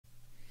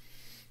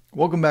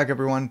Welcome back,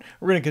 everyone.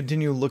 We're going to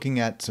continue looking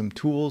at some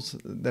tools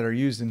that are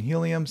used in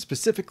Helium,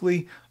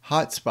 specifically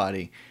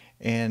Hotspotty.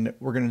 And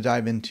we're going to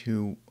dive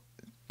into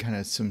kind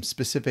of some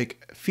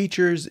specific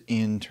features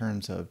in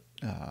terms of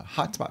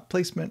hotspot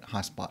placement,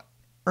 hotspot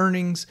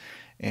earnings,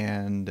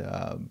 and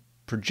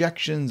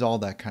projections, all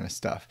that kind of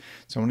stuff.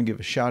 So I want to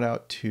give a shout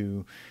out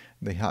to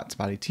the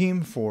Hotspotty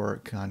team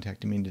for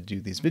contacting me to do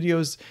these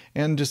videos,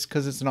 and just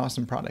because it's an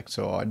awesome product.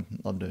 So I'd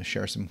love to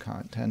share some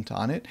content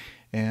on it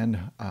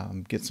and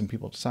get some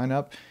people to sign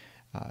up.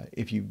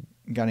 If you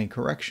got any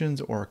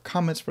corrections or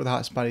comments for the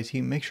Hotspotty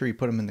team, make sure you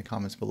put them in the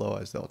comments below,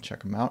 as they'll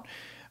check them out.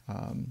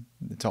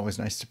 It's always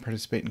nice to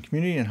participate in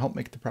community and help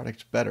make the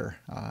product better.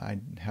 I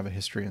have a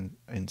history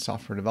in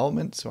software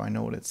development, so I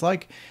know what it's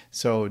like.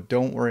 So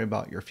don't worry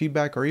about your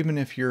feedback, or even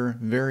if you're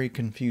very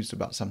confused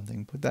about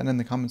something, put that in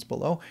the comments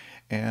below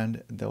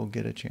and they'll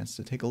get a chance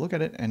to take a look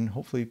at it and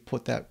hopefully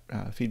put that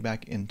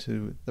feedback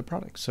into the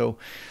product. So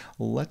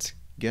let's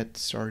get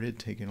started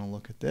taking a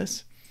look at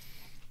this.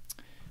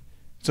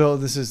 So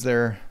this is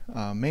their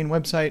main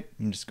website.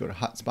 You can just go to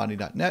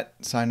hotspotty.net,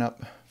 sign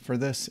up for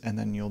this, and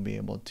then you'll be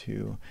able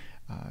to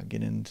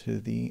get into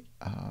the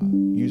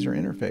user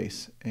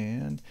interface.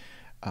 And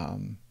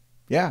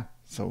yeah,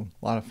 so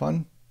a lot of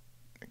fun.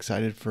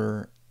 Excited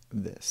for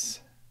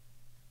this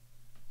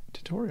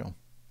tutorial.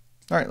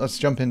 All right, let's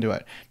jump into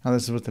it. Now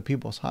this is with the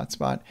People's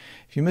Hotspot.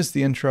 If you missed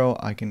the intro,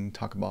 I can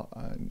talk about,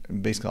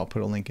 basically I'll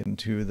put a link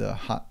into the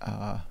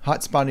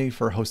Hotspotty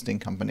for hosting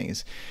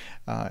companies,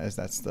 as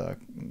that's the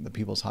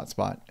People's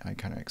Hotspot. I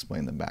kind of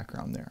explained the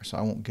background there, so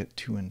I won't get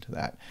too into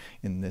that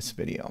in this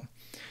video.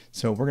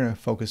 So we're gonna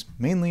focus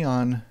mainly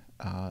on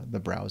the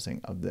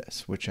browsing of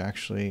this, which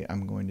actually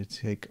I'm going to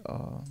take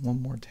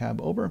one more tab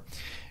over,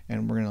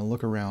 and we're gonna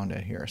look around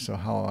at here. So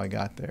how I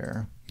got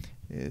there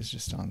is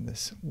just on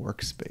this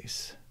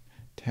workspace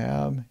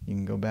tab. You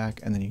can go back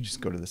and then you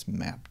just go to this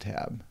map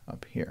tab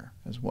up here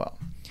as well.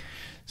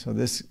 So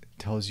this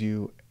tells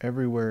you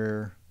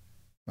everywhere,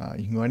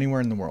 you can go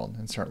anywhere in the world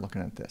and start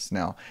looking at this.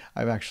 Now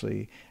I've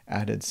actually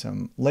added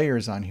some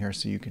layers on here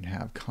so you can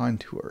have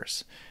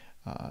contours,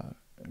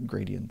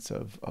 gradients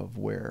of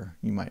where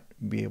you might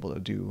be able to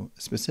do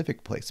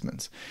specific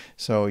placements.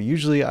 So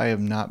usually I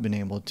have not been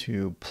able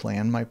to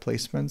plan my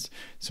placements,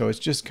 so it's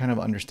just kind of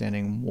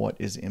understanding what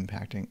is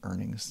impacting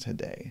earnings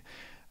today.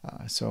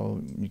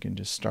 So you can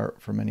just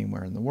start from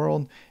anywhere in the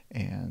world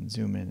and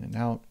zoom in and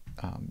out.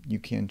 You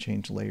can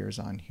change layers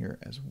on here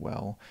as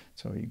well.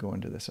 So you go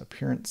into this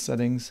appearance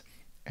settings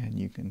and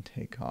you can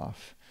take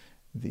off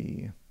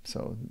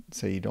so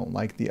say you don't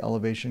like the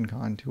elevation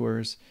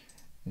contours,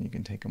 and you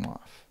can take them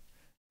off.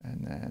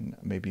 And then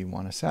maybe you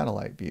want a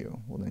satellite view.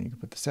 Well, then you can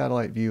put the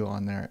satellite view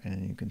on there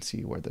and you can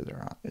see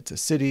whether it's a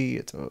city,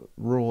 it's a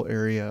rural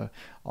area,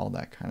 all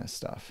that kind of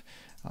stuff.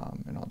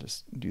 And I'll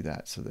just do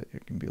that so that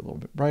it can be a little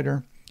bit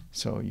brighter.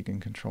 So you can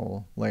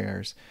control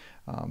layers.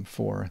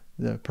 For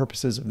the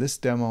purposes of this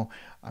demo,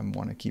 I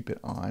want to keep it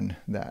on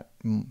that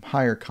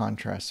higher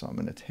contrast, so I'm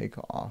going to take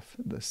off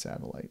the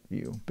satellite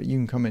view. But you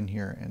can come in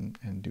here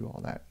and do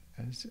all that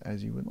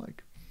as you would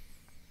like.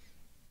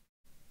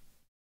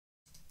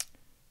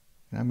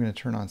 And I'm going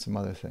to turn on some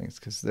other things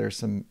because there's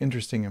some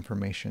interesting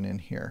information in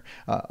here.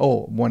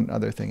 Oh, one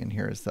other thing in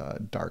here is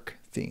the dark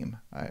theme.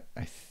 I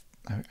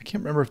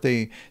can't remember if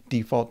they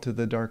default to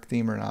the dark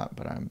theme or not,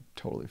 but I'm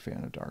totally a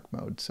fan of dark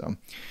mode. So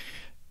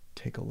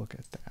take a look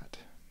at that.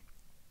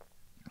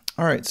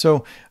 All right,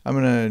 so I'm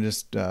going to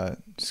just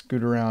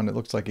scoot around. It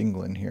looks like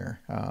England here.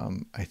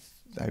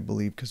 I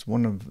believe because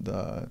one of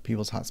the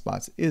People's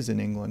Hotspots is in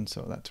England,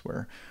 so that's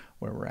where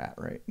we're at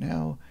right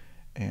now.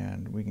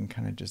 And we can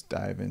kind of just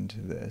dive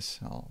into this.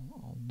 I'll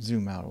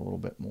zoom out a little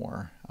bit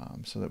more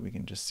so that we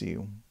can just see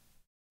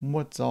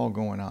what's all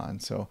going on.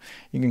 So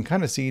you can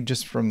kind of see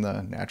just from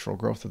the natural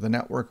growth of the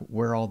network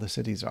where all the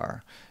cities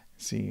are.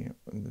 See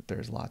that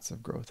there's lots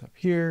of growth up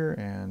here,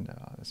 and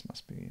this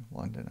must be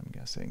London, I'm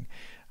guessing.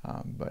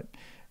 But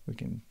we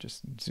can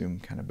just zoom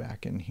kind of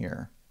back in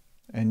here.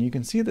 And you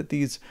can see that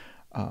these,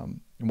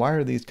 why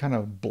are these kind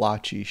of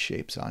blotchy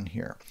shapes on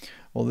here?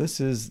 Well, this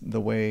is the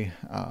way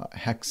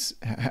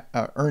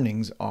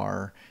earnings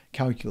are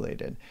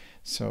calculated.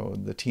 So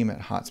the team at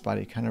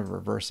Hotspotty kind of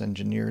reverse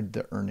engineered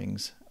the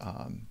earnings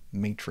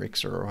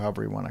matrix, or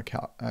however you want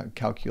to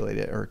calculate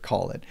it or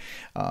call it.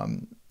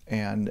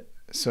 And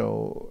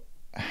so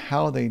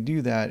how they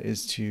do that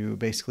is to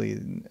basically,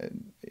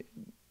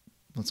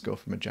 let's go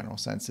from a general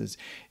sense, is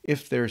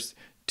if there's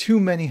too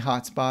many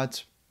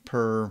hotspots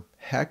per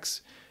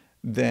hex,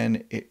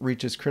 then it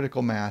reaches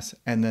critical mass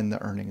and then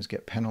the earnings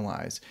get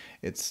penalized.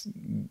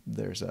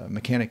 There's a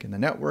mechanic in the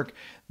network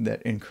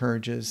that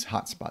encourages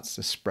hotspots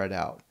to spread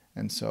out.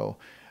 And so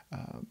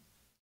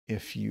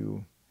if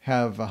you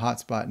have a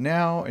hotspot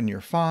now and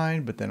you're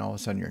fine, but then all of a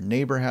sudden your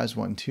neighbor has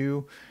one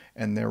too,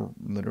 and they're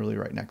literally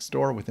right next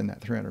door within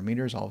that 300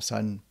 meters, all of a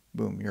sudden,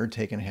 boom, you're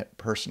taking a hit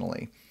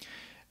personally.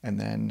 And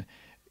then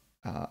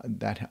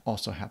that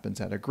also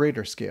happens at a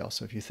greater scale.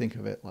 So if you think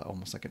of it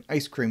almost like an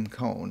ice cream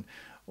cone,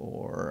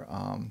 or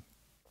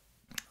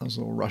those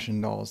little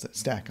Russian dolls that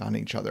stack on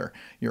each other.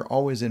 You're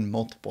always in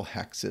multiple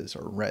hexes,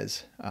 or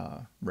res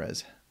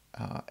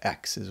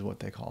X is what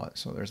they call it.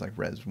 So there's like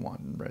res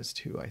 1, res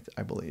 2,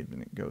 I believe,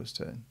 and it goes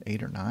to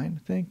 8 or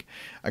 9, I think.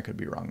 I could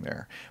be wrong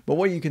there. But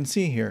what you can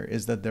see here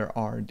is that there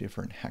are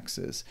different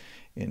hexes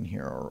in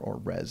here,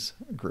 or res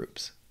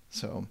groups.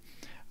 So,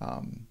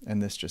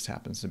 and this just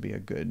happens to be a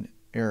good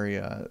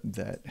area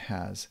that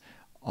has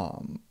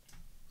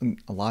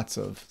lots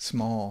of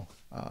small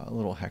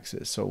little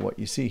hexes. So what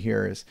you see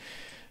here is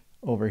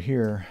over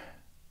here,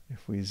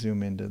 if we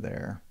zoom into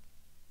there,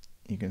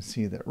 you can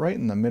see that right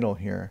in the middle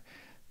here,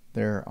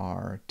 there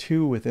are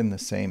 2 within the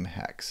same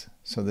hex.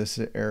 So this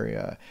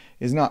area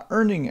is not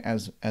earning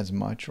as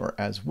much or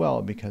as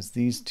well because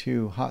these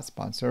 2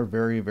 hotspots are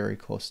very, very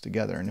close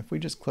together. And if we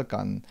just click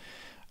on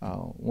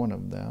one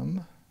of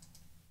them,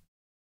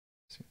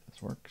 see if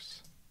this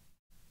works.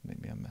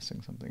 Maybe I'm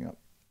messing something up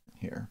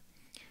here.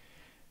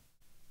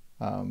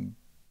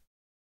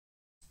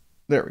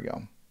 There we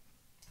go.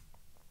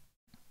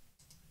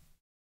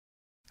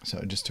 So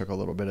it just took a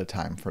little bit of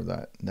time for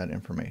that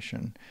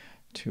information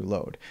to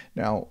load.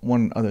 Now,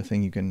 one other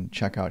thing you can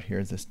check out here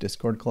is this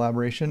Discord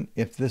collaboration.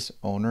 If this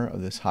owner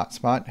of this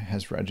hotspot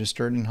has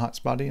registered in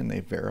Hotspotty and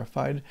they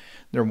verified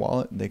their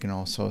wallet, they can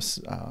also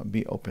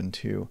be open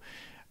to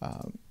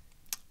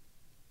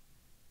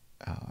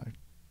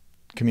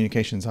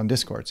communications on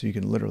Discord. So you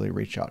can literally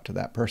reach out to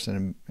that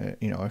person. And,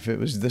 you know, if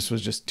this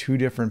was just 2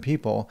 different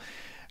people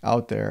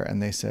out there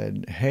and they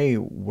said, hey,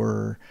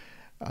 we're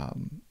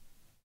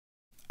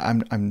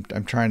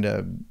I'm trying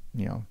to,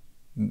 you know,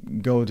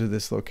 go to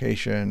this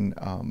location.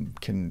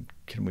 Can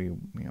we, you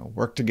know,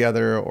 work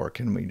together, or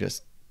can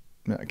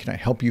I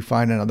help you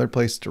find another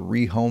place to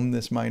rehome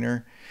this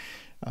miner,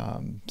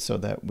 so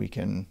that we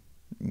can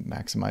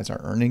maximize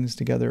our earnings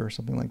together, or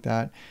something like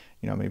that.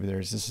 You know, maybe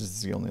this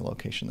is the only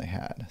location they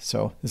had.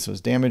 So this was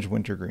damaged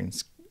wintergreen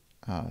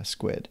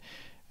squid,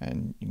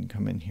 and you can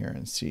come in here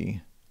and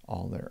see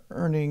all their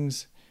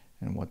earnings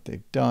and what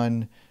they've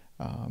done.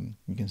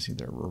 You can see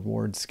their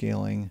reward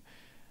scaling,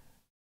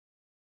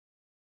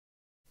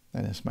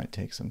 and this might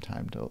take some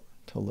time to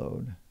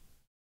load.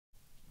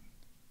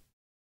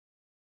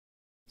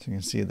 So you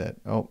can see that,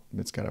 oh,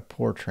 it's got a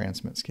poor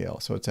transmit scale,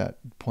 so it's at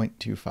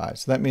 0.25.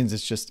 So that means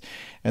it's just,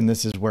 and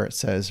this is where it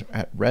says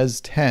at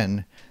res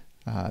 10,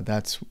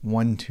 that's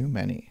 1 too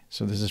many.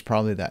 So this is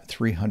probably that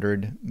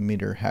 300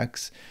 meter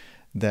hex.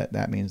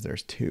 That means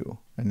there's 2,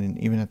 and then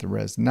even at the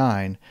res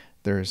 9,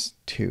 there's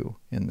 2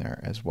 in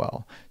there as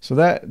well. So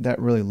that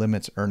really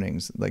limits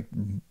earnings, like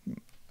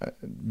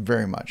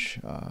very much,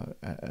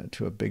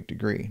 to a big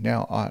degree.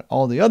 Now on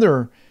all the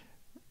other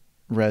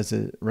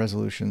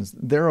resolutions,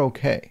 they're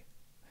okay.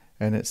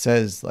 And it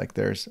says like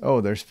there's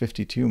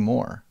 52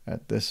 more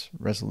at this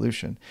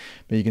resolution.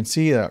 But you can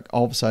see that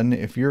all of a sudden,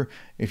 if you're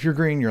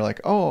green, you're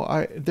like,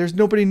 oh, there's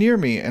nobody near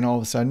me, and all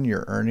of a sudden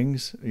your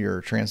earnings,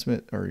 your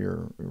transmit or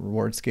your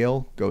reward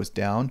scale goes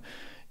down.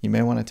 You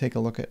may want to take a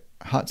look at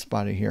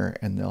Hotspotty here,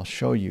 and they'll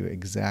show you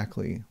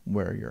exactly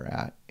where you're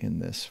at in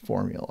this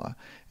formula.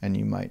 And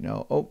you might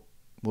know, oh,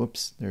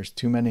 whoops, there's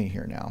too many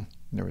here now.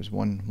 There was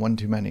one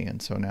too many,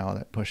 and so now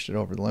that pushed it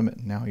over the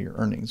limit. Now your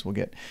earnings will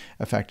get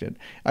affected.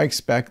 I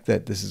expect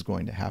that this is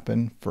going to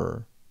happen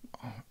for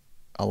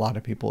a lot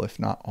of people, if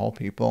not all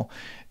people,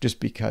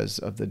 just because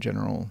of the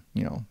general,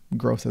 you know,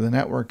 growth of the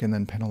network, and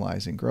then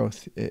penalizing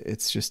growth.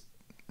 It's just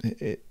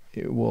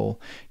it will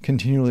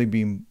continually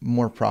be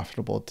more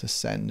profitable to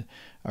send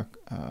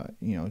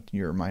you know,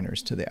 your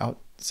miners to the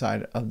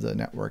outside of the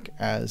network,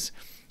 as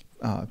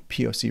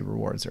POC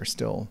rewards are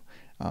still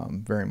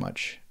very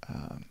much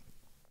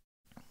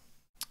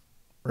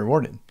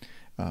rewarded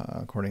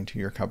according to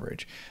your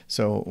coverage.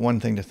 So one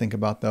thing to think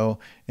about though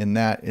in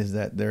that is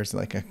that there's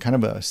like a kind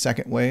of a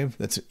second wave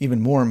that's even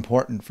more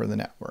important for the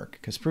network,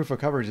 because proof of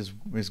coverage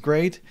is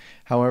great.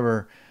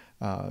 However,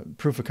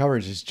 proof of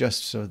coverage is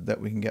just so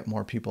that we can get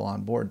more people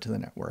on board to the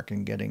network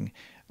and getting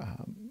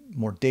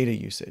more data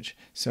usage.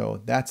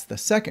 So that's the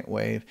second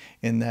wave,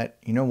 in that,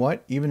 you know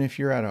what, even if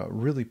you're at a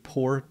really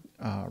poor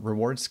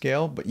reward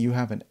scale, but you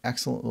have an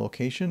excellent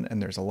location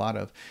and there's a lot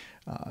of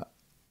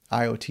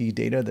IoT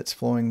data that's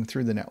flowing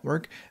through the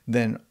network,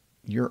 then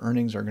your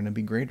earnings are going to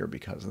be greater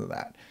because of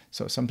that.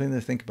 So something to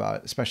think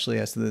about, especially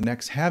as the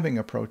next halving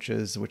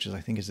approaches, which is,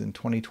 I think, is in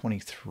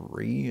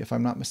 2023, if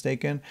I'm not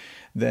mistaken,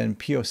 then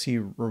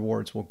POC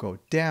rewards will go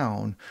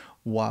down,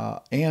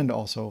 and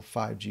also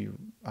 5G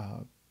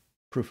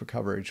proof of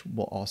coverage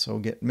will also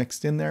get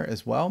mixed in there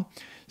as well.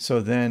 So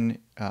then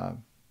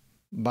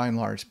by and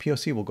large,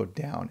 POC will go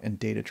down, and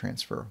data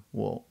transfer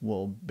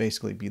will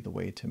basically be the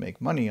way to make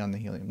money on the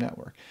Helium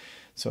network.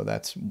 So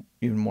that's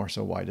even more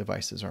so why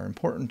devices are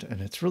important, and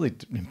it's really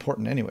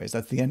important anyways.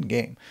 That's the end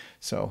game.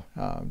 So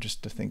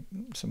just to think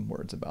some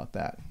words about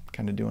that,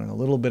 kind of doing a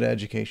little bit of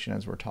education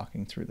as we're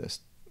talking through this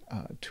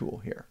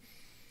tool here.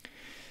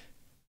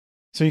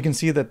 So you can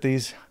see that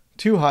these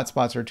 2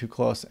 hotspots are too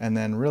close, and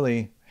then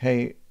really,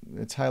 hey,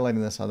 it's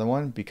highlighting this other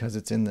one because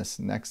it's in this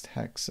next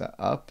hex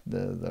up,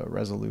 the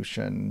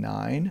resolution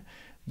 9.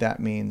 That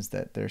means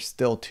that there's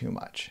still too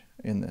much.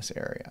 in this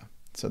area.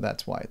 So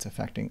that's why it's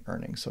affecting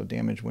earnings. So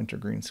damaged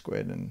wintergreen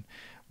squid and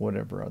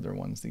whatever other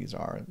ones these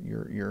are,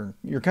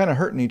 you're kind of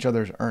hurting each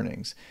other's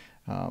earnings.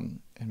 And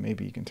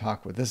maybe you can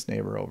talk with this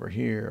neighbor over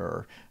here,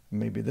 or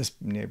maybe this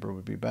neighbor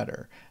would be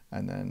better.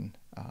 And then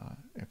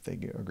if they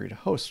agree to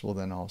host, well,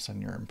 then all of a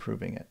sudden you're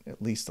improving it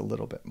at least a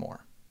little bit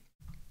more.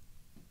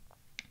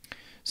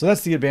 So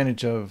that's the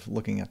advantage of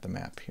looking at the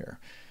map here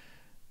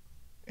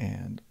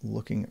and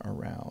looking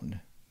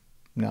around.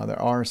 Now,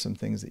 there are some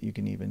things that you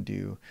can even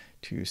do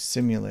to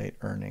simulate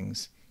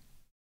earnings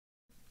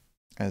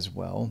as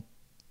well.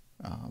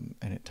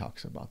 And it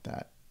talks about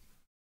that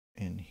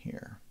in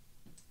here.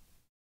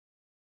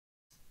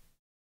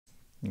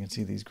 You can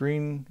see these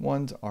green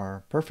ones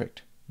are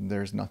perfect.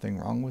 There's nothing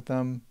wrong with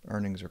them.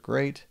 Earnings are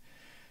great.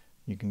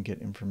 You can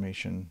get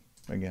information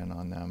again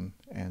on them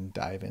and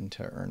dive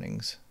into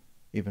earnings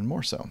even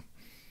more so.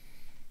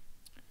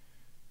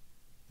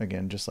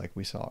 Again, just like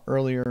we saw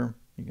earlier,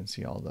 you can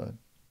see all the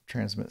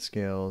transmit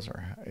scales,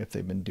 or if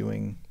they've been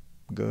doing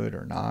good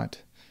or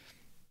not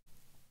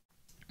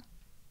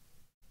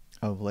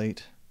of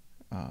late.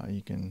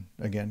 You can,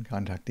 again,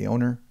 contact the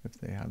owner if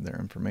they have their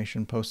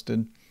information posted.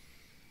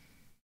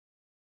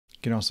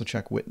 You can also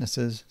check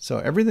witnesses. So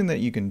everything that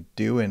you can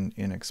do in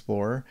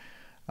Explorer,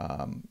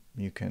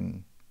 you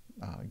can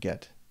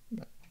get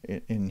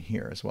in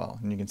here as well.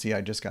 And you can see I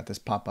just got this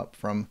pop-up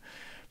from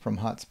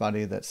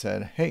Hotspotty that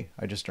said, hey,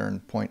 I just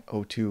earned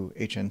 0.02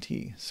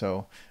 HNT.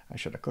 So I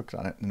should have clicked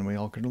on it and we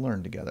all could have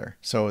learned together.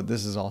 So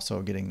this is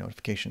also getting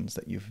notifications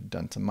that you've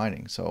done some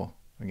mining. So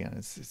again,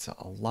 it's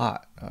a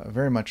lot,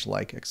 very much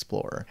like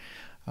Explorer.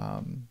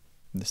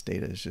 This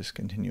data is just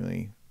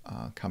continually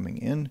coming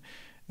in.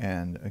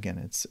 And again,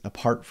 it's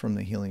apart from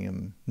the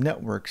Helium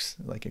networks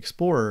like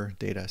Explorer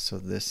data. So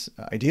this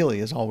ideally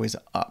is always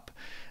up.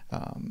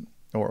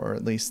 Or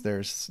at least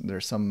there's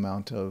some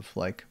amount of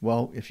like,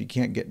 well, if you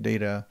can't get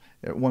data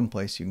at one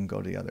place, you can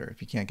go to the other.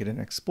 If you can't get it in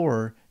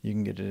Explorer, you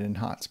can get it in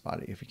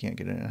Hotspotty. If you can't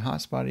get it in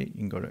Hotspotty, you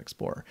can go to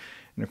Explorer.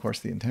 And of course,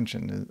 the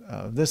intention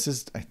of this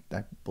is,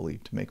 I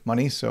believe, to make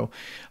money. So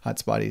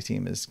Hotspotty's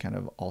team is kind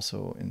of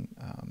also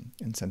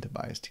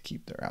incentivized to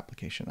keep their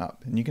application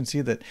up. And you can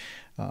see that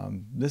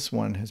this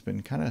one has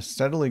been kind of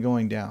steadily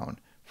going down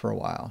for a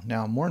while.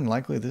 Now, more than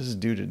likely, this is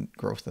due to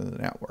growth of the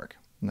network,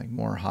 like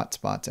more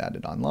hotspots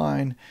added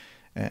online,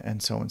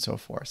 and so on and so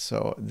forth.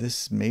 So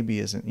this maybe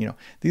isn't,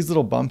 these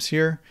little bumps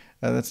here,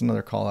 that's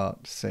another call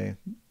out to say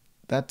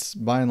that's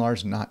by and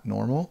large not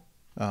normal.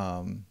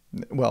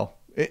 Well,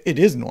 it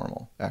is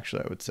normal,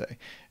 actually, I would say.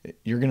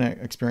 You're going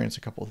to experience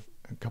a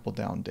couple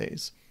down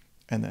days.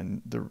 And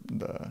then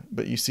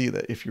but you see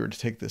that if you were to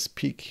take this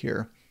peak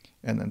here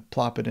and then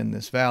plop it in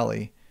this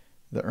valley,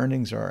 the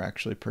earnings are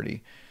actually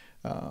pretty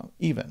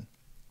even.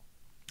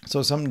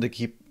 So something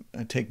to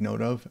take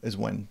note of is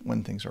when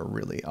things are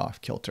really off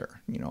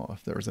kilter.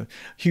 If there was a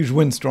huge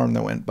windstorm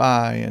that went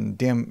by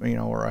and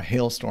or a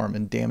hailstorm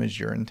and damaged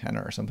your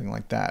antenna or something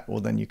like that,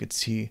 well, then you could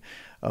see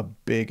a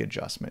big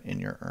adjustment in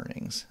your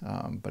earnings.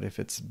 But if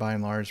it's by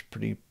and large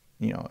pretty,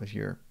 if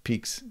your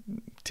peaks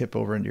tip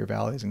over into your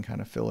valleys and kind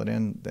of fill it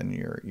in, then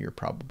you're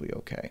probably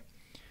okay.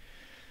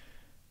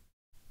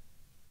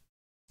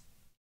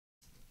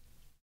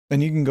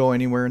 And you can go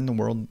anywhere in the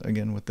world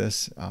again with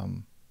this.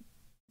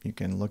 You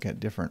can look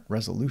at different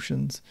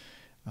resolutions.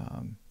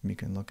 You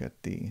can look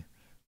at the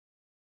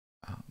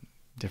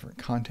different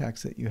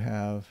contacts that you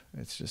have.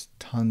 It's just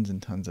tons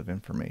and tons of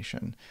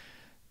information.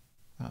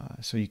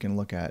 So you can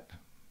look at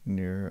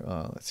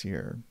let's see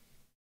here.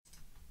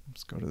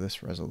 Let's go to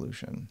this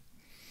resolution.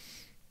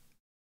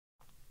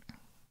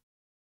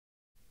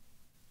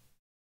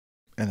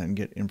 And then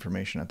get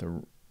information at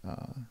the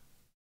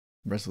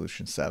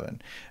resolution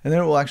 7. And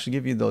then it will actually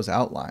give you those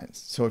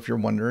outlines. So if you're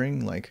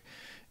wondering, like,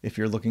 if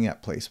you're looking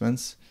at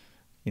placements,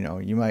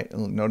 you might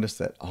notice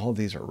that all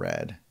these are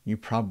red. You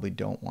probably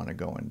don't want to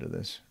go into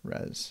this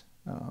res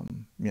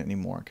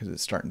anymore because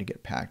it's starting to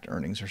get packed.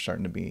 Earnings are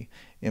starting to be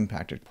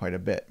impacted quite a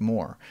bit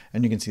more.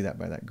 And you can see that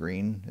by that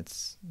green.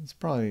 It's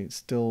probably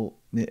still,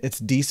 it's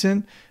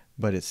decent,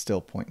 but it's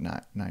still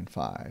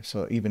 0.95.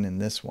 So even in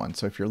this one,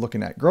 so if you're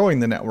looking at growing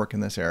the network in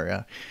this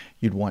area,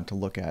 you'd want to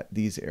look at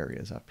these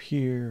areas up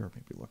here, or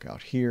maybe look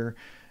out here.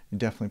 You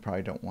definitely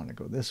probably don't want to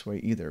go this way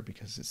either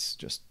because it's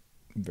just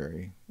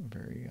very,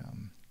 very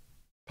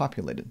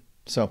populated.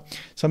 So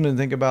something to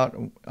think about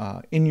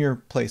in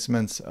your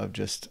placements of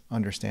just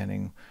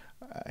understanding,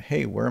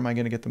 hey, where am I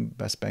going to get the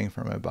best bang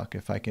for my buck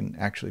if I can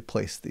actually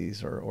place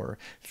these, or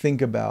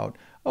think about,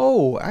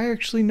 oh, I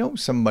actually know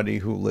somebody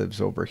who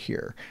lives over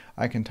here.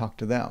 I can talk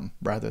to them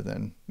rather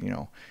than,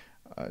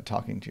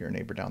 talking to your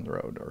neighbor down the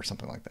road or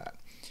something like that.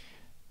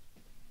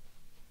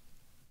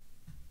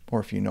 Or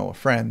if you know a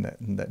friend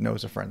that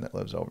knows a friend that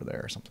lives over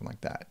there or something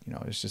like that.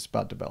 It's just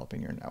about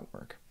developing your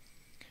network.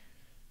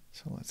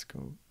 So let's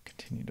go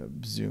continue to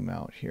zoom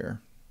out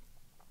here.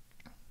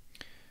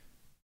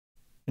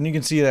 And you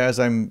can see that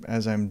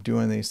as I'm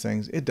doing these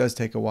things, it does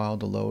take a while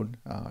to load.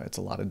 It's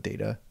a lot of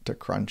data to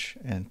crunch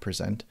and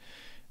present.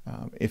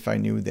 if I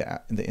knew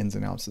the ins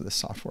and outs of the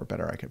software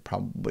better, I could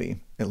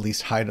probably at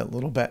least hide a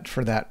little bit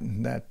for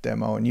that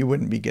demo, and you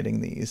wouldn't be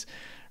getting these,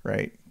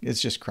 right?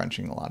 It's just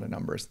crunching a lot of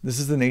numbers. This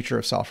is the nature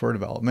of software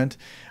development,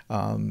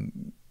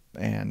 and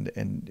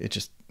it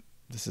just,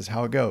 this is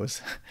how it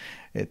goes.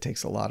 It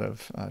takes a lot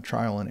of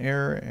trial and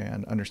error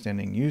and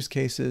understanding use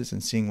cases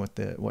and seeing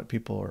what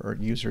people or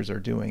users are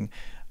doing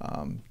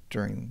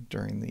during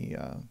the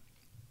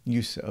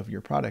use of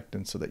your product,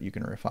 and so that you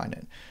can refine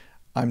it.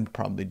 I'm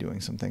probably doing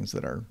some things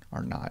that are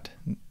not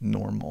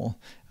normal,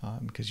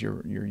 because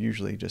you're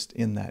usually just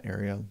in that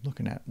area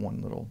looking at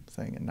one little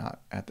thing and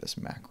not at this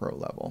macro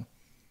level.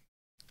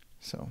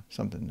 So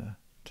something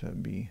to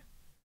be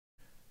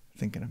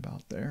thinking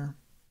about there.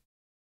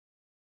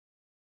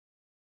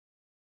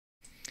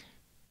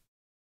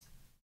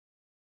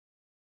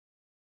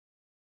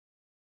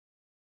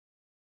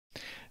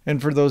 And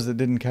for those that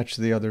didn't catch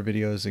the other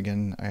videos,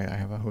 again, I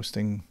have a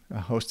hosting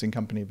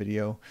company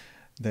video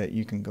that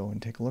you can go and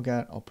take a look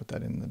at. I'll put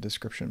that in the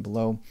description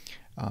below.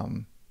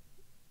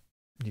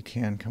 You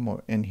can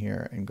come in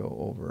here and go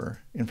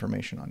over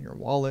information on your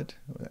wallet.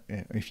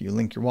 If you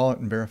link your wallet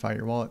and verify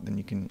your wallet, then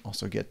you can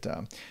also get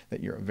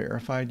that you're a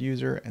verified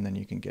user, and then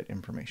you can get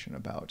information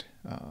about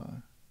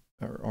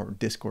or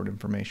Discord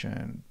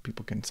information.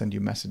 People can send you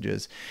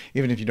messages.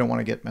 Even if you don't want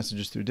to get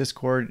messages through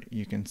Discord,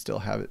 you can still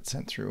have it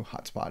sent through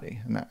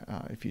Hotspotty. And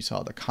that, if you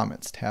saw the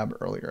comments tab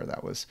earlier,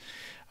 that was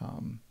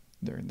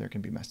there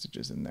can be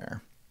messages in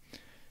there.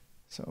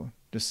 So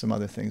just some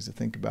other things to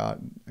think about.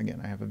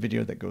 Again, I have a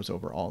video that goes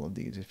over all of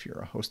these if you're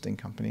a hosting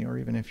company, or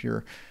even if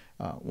you're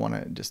want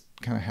to just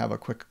kind of have a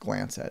quick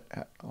glance at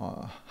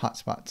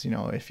hotspots. You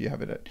know, if you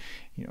have it at,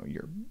 you know,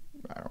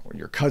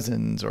 your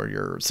cousins or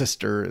your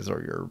sisters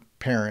or your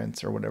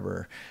parents or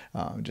whatever,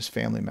 just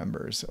family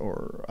members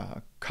or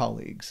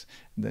colleagues,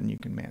 then you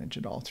can manage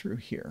it all through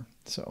here.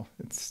 So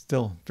it's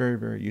still very,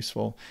 very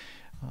useful.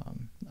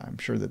 I'm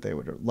sure that they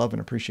would love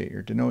and appreciate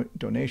your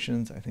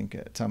donations. I think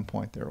at some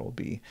point there will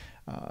be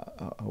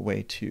a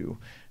way to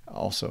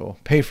also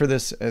pay for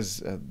this,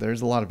 as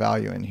there's a lot of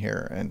value in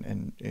here,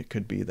 and it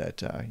could be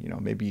that you know,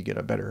 maybe you get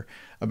a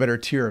better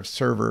tier of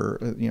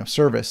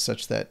service,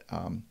 such that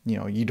you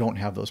know, you don't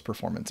have those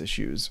performance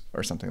issues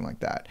or something like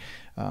that.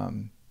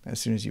 As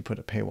soon as you put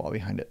a paywall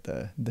behind it,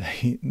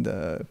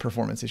 the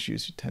performance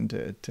issues tend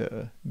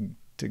to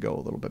go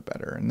a little bit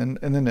better, and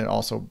then it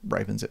also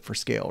ripens it for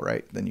scale,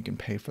 right? Then you can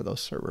pay for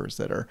those servers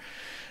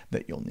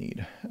that you'll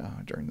need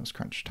during those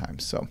crunch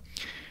times. So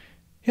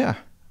yeah,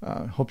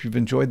 hope you've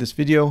enjoyed this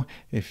video.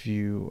 If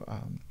you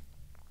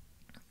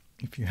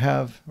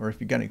have, or if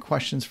you got any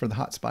questions for the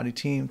Hotspotty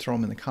team, throw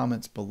them in the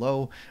comments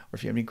below. Or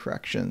if you have any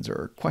corrections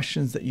or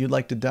questions that you'd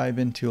like to dive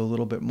into a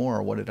little bit more,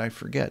 or what did I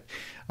forget,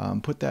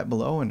 put that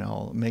below and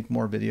I'll make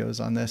more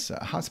videos on this.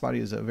 Hotspotty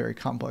is a very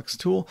complex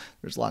tool.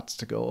 There's lots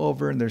to go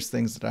over, and there's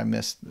things that I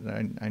missed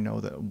that I know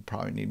that will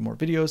probably need more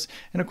videos.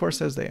 And of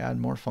course, as they add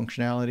more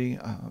functionality,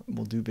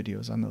 we'll do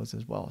videos on those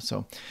as well.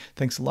 So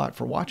thanks a lot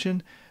for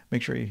watching.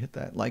 Make sure you hit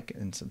that like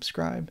and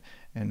subscribe.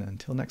 And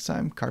until next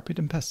time, Carpe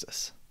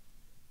Tempestus.